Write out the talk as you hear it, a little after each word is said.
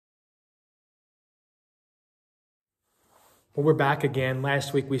Well, we're back again.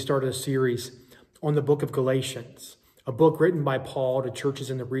 Last week we started a series on the book of Galatians, a book written by Paul to churches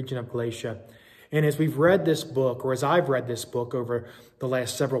in the region of Galatia. And as we've read this book, or as I've read this book over the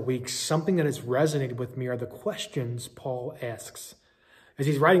last several weeks, something that has resonated with me are the questions Paul asks. As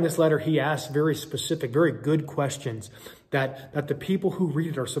he's writing this letter, he asks very specific, very good questions that the people who read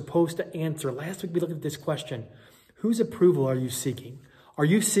it are supposed to answer. Last week we looked at this question: whose approval are you seeking? Are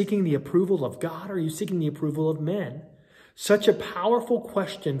you seeking the approval of God, or are you seeking the approval of men? Such a powerful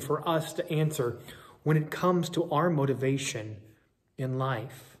question for us to answer when it comes to our motivation in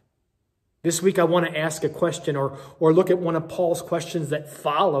life. This week I want to ask a question or look at one of Paul's questions that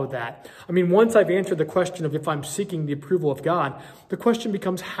follow that. I mean, once I've answered the question of if I'm seeking the approval of God, the question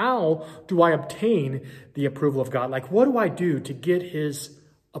becomes, how do I obtain the approval of God? Like, what do I do to get his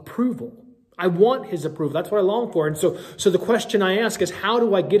approval? I want his approval. That's what I long for. And so the question I ask is, how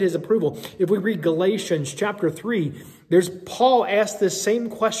do I get his approval? If we read Galatians chapter 3, there's Paul asked this same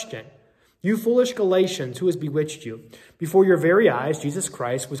question. You foolish Galatians, who has bewitched you? Before your very eyes, Jesus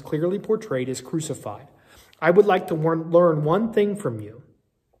Christ was clearly portrayed as crucified. I would like to learn one thing from you.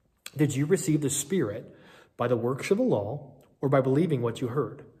 Did you receive the Spirit by the works of the law or by believing what you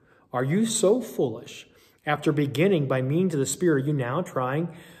heard? Are you so foolish? After beginning by means of the Spirit, are you now trying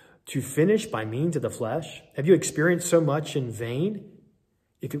to finish by means of the flesh? Have you experienced so much in vain,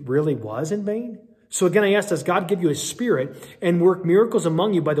 if it really was in vain? So again, I ask, does God give you his Spirit and work miracles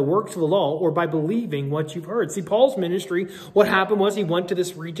among you by the works of the law or by believing what you've heard? See, Paul's ministry, what happened was he went to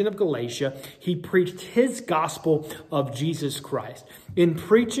this region of Galatia. He preached his gospel of Jesus Christ. In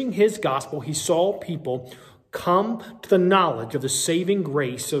preaching his gospel, he saw people come to the knowledge of the saving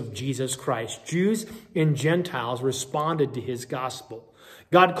grace of Jesus Christ. Jews and Gentiles responded to his gospel.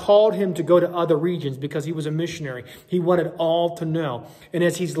 God called him to go to other regions because he was a missionary. He wanted all to know. And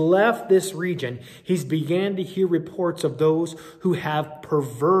as he's left this region, he's began to hear reports of those who have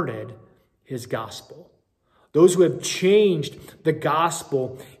perverted his gospel. Those who have changed the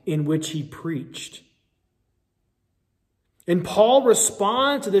gospel in which he preached. And Paul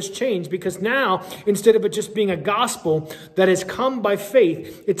responds to this change because now, instead of it just being a gospel that has come by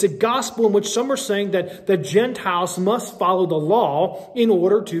faith, it's a gospel in which some are saying that the Gentiles must follow the law in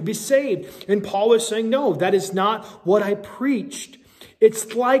order to be saved. And Paul is saying, no, that is not what I preached.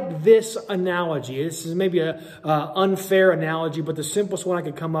 It's like this analogy. This is maybe an unfair analogy, but the simplest one I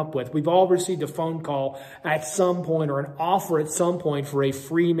could come up with. We've all received a phone call at some point or an offer at some point for a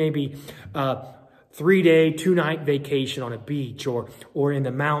free maybe 3-day, 2-night vacation on a beach or in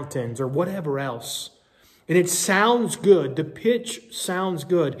the mountains or whatever else. And it sounds good. The pitch sounds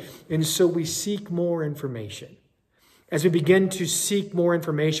good. And so we seek more information. As we begin to seek more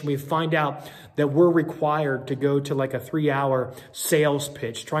information, we find out that we're required to go to like a 3-hour sales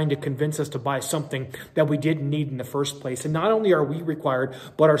pitch, trying to convince us to buy something that we didn't need in the first place. And not only are we required,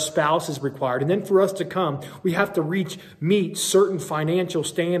 but our spouse is required. And then for us to come, we have to meet certain financial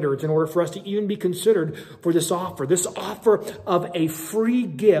standards in order for us to even be considered for this offer. This offer of a free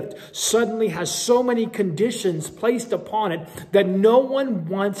gift suddenly has so many conditions placed upon it that no one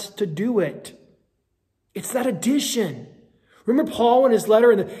wants to do it. It's that addition. Remember Paul in his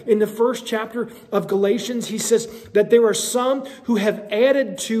letter in the first chapter of Galatians, he says that there are some who have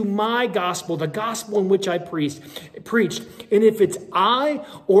added to my gospel, the gospel in which I preached. And if it's I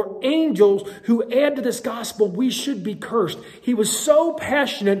or angels who add to this gospel, we should be cursed. He was so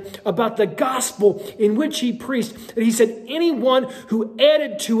passionate about the gospel in which he preached that he said anyone who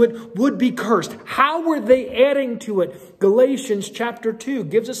added to it would be cursed. How were they adding to it? Galatians chapter 2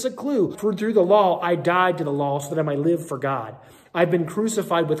 gives us a clue. For through the law, I died to the law so that I might live for God. I've been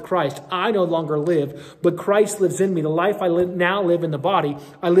crucified with Christ. I no longer live, but Christ lives in me. The life I now live in the body,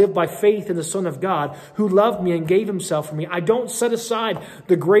 I live by faith in the Son of God, who loved me and gave himself for me. I don't set aside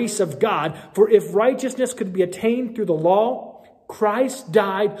the grace of God, for if righteousness could be attained through the law, Christ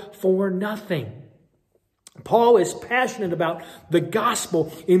died for nothing. Paul is passionate about the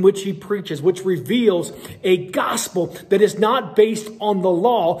gospel in which he preaches, which reveals a gospel that is not based on the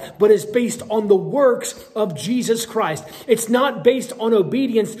law, but is based on the works of Jesus Christ. It's not based on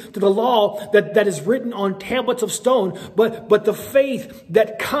obedience to the law that is written on tablets of stone, but the faith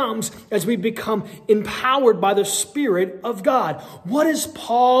that comes as we become empowered by the Spirit of God. What is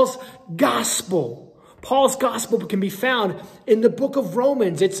Paul's gospel? Paul's gospel can be found in the book of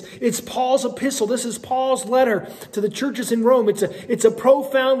Romans. It's Paul's epistle. This is Paul's letter to the churches in Rome. It's a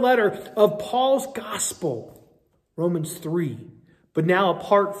profound letter of Paul's gospel. Romans 3. But now,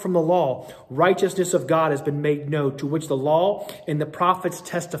 apart from the law, righteousness of God has been made known, to which the law and the prophets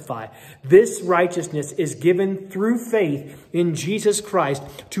testify. This righteousness is given through faith in Jesus Christ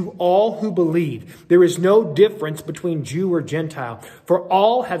to all who believe. There is no difference between Jew or Gentile, for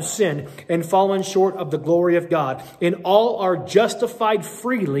all have sinned and fallen short of the glory of God, and all are justified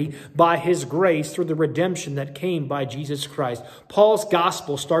freely by his grace through the redemption that came by Jesus Christ. Paul's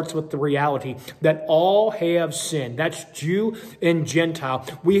gospel starts with the reality that all have sinned. That's Jew and Gentile.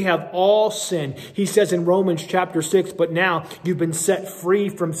 We have all sinned. He says in Romans chapter 6, but now you've been set free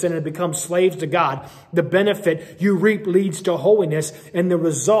from sin and become slaves to God. The benefit you reap leads to holiness, and the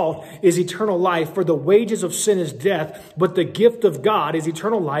result is eternal life. For the wages of sin is death, but the gift of God is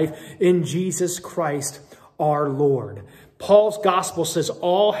eternal life in Jesus Christ our Lord. Paul's gospel says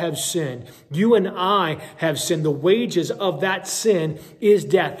all have sinned. You and I have sinned. The wages of that sin is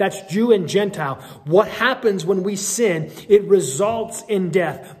death. That's Jew and Gentile. What happens when we sin? It results in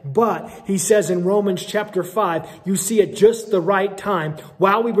death. But he says in Romans chapter 5, you see at just the right time,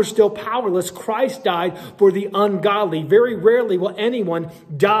 while we were still powerless, Christ died for the ungodly. Very rarely will anyone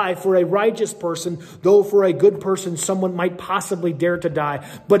die for a righteous person, though for a good person, someone might possibly dare to die.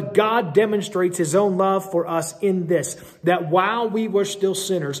 But God demonstrates his own love for us in this, that while we were still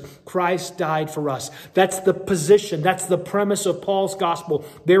sinners, Christ died for us. That's the position. That's the premise of Paul's gospel.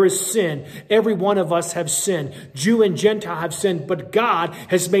 There is sin. Every one of us have sinned. Jew and Gentile have sinned, but God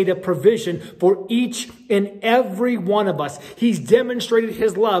has made a provision for each and every one of us. He's demonstrated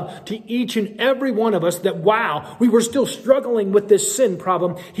his love to each and every one of us, that while we were still struggling with this sin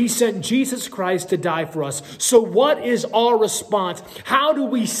problem, he sent Jesus Christ to die for us. So what is our response? How do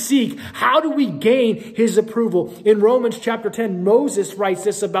we seek? How do we gain his approval? In Romans chapter 10, Moses writes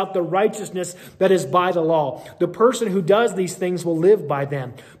this about the righteousness that is by the law. The person who does these things will live by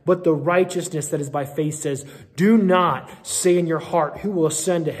them. But the righteousness that is by faith says, do not say in your heart, who will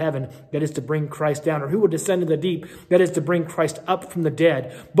ascend to heaven, that is to bring Christ down, or who will descend to the deep, that is to bring Christ up from the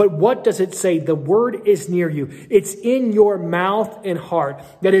dead. But what does it say? The word is near you. It's in your mouth and heart.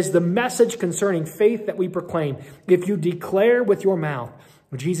 That is the message concerning faith that we proclaim. If you declare with your mouth,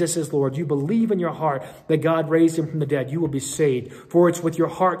 Jesus is Lord, you believe in your heart that God raised him from the dead, you will be saved. For it's with your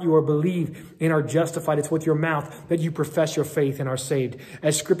heart you are believed and are justified. It's with your mouth that you profess your faith and are saved.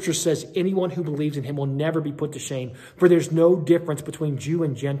 As scripture says, anyone who believes in him will never be put to shame. For there's no difference between Jew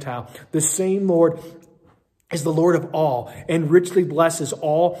and Gentile. The same Lord is the Lord of all, and richly blesses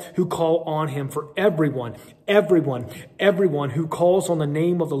all who call on him. For everyone who calls on the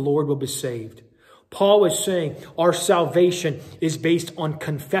name of the Lord will be saved. Paul is saying our salvation is based on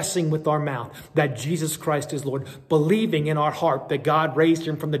confessing with our mouth that Jesus Christ is Lord, believing in our heart that God raised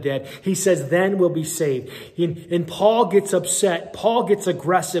him from the dead. He says, then we'll be saved. And Paul gets upset. Paul gets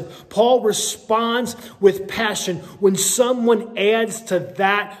aggressive. Paul responds with passion when someone adds to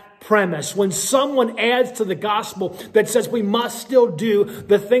that premise, when someone adds to the gospel that says we must still do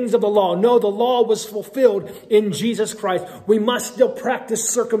the things of the law. No, the law was fulfilled in Jesus Christ. We must still practice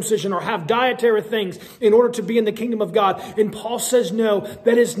circumcision or have dietary things in order to be in the kingdom of God. And Paul says, no,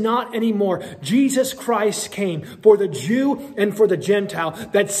 that is not anymore. Jesus Christ came for the Jew and for the Gentile,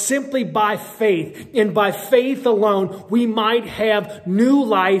 that simply by faith and by faith alone, we might have new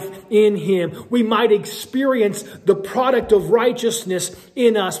life in him. We might experience the product of righteousness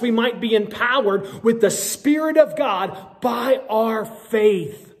in us. We might be empowered with the Spirit of God by our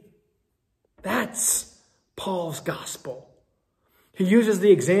faith. That's Paul's gospel. He uses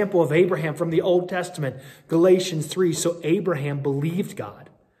the example of Abraham from the Old Testament, Galatians 3. So Abraham believed God,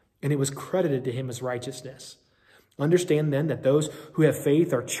 and it was credited to him as righteousness. Understand then that those who have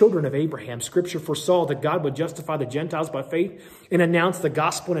faith are children of Abraham. Scripture foresaw that God would justify the Gentiles by faith and announce the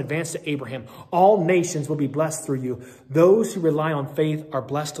gospel in advance to Abraham. All nations will be blessed through you. Those who rely on faith are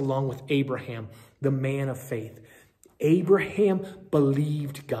blessed along with Abraham, the man of faith. Abraham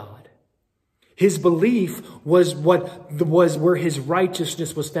believed God. His belief was where his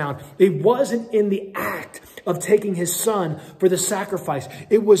righteousness was found. It wasn't in the act of taking his son for the sacrifice.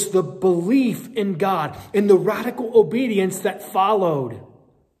 It was the belief in God and the radical obedience that followed.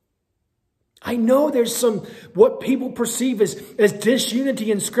 I know there's some, what people perceive as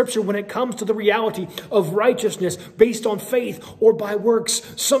disunity in Scripture when it comes to the reality of righteousness based on faith or by works.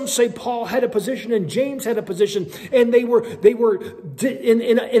 Some say Paul had a position and James had a position, and they were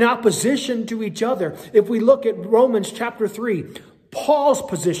in opposition to each other. If we look at Romans chapter 3, Paul's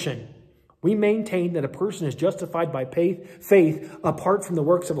position, we maintain that a person is justified by faith apart from the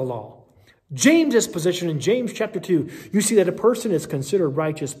works of the law. James's position in James chapter 2, you see that a person is considered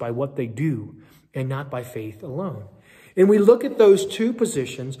righteous by what they do and not by faith alone. And we look at those two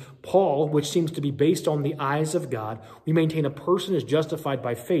positions. Paul, which seems to be based on the eyes of God, we maintain a person is justified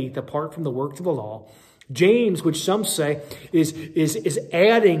by faith apart from the works of the law. James, which some say is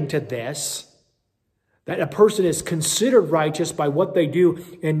adding to this, that a person is considered righteous by what they do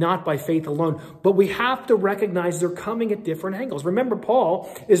and not by faith alone. But we have to recognize they're coming at different angles. Remember, Paul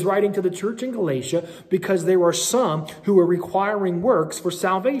is writing to the church in Galatia because there are some who are requiring works for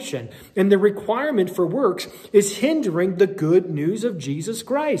salvation. And the requirement for works is hindering the good news of Jesus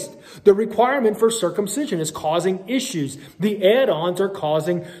Christ. The requirement for circumcision is causing issues. The add-ons are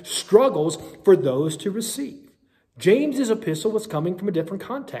causing struggles for those to receive. James's epistle was coming from a different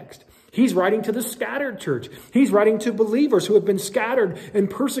context. He's writing to the scattered church. He's writing to believers who have been scattered and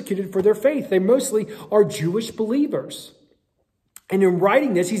persecuted for their faith. They mostly are Jewish believers. And in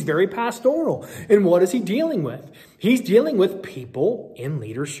writing this, he's very pastoral. And what is he dealing with? He's dealing with people in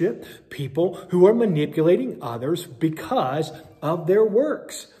leadership, people who are manipulating others because of their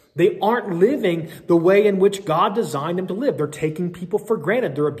works. They aren't living the way in which God designed them to live. They're taking people for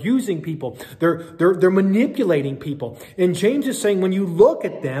granted. They're abusing people. They're manipulating people. And James is saying, when you look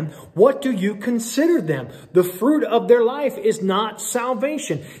at them, what do you consider them? The fruit of their life is not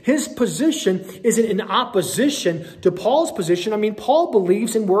salvation. His position isn't in opposition to Paul's position. I mean, Paul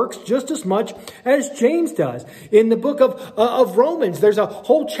believes in works just as much as James does. In the book of Romans, there's a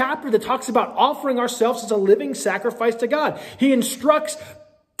whole chapter that talks about offering ourselves as a living sacrifice to God. He instructs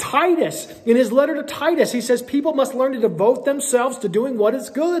Titus, in his letter to Titus, he says people must learn to devote themselves to doing what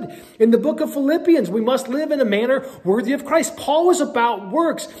is good. In the book of Philippians, we must live in a manner worthy of Christ. Paul is about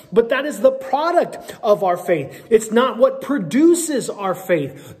works, but that is the product of our faith. It's not what produces our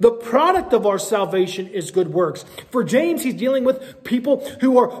faith. The product of our salvation is good works. For James, he's dealing with people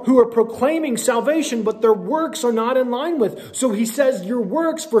who are proclaiming salvation, but their works are not in line with. So he says your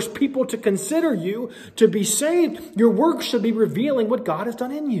works, for people to consider you to be saved, your works should be revealing what God has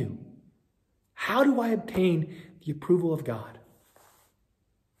done in you. How do I obtain the approval of God?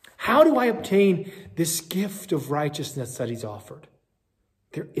 How do I obtain this gift of righteousness that he's offered?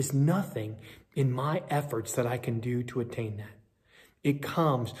 There is nothing in my efforts that I can do to attain that. It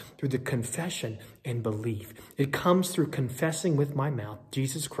comes through the confession and belief. It comes through confessing with my mouth,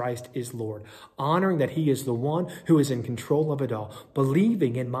 Jesus Christ is Lord, honoring that he is the one who is in control of it all,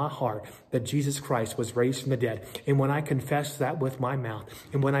 believing in my heart that Jesus Christ was raised from the dead. And when I confess that with my mouth,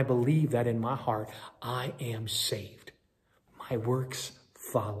 and when I believe that in my heart, I am saved. My works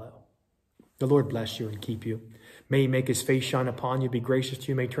follow. The Lord bless you and keep you. May he make his face shine upon you, be gracious to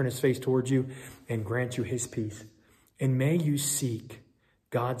you, may turn his face towards you, and grant you his peace. And may you seek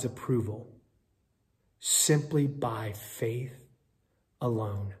God's approval simply by faith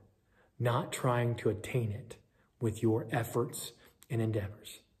alone, not trying to attain it with your efforts and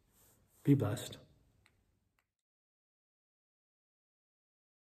endeavors. Be blessed.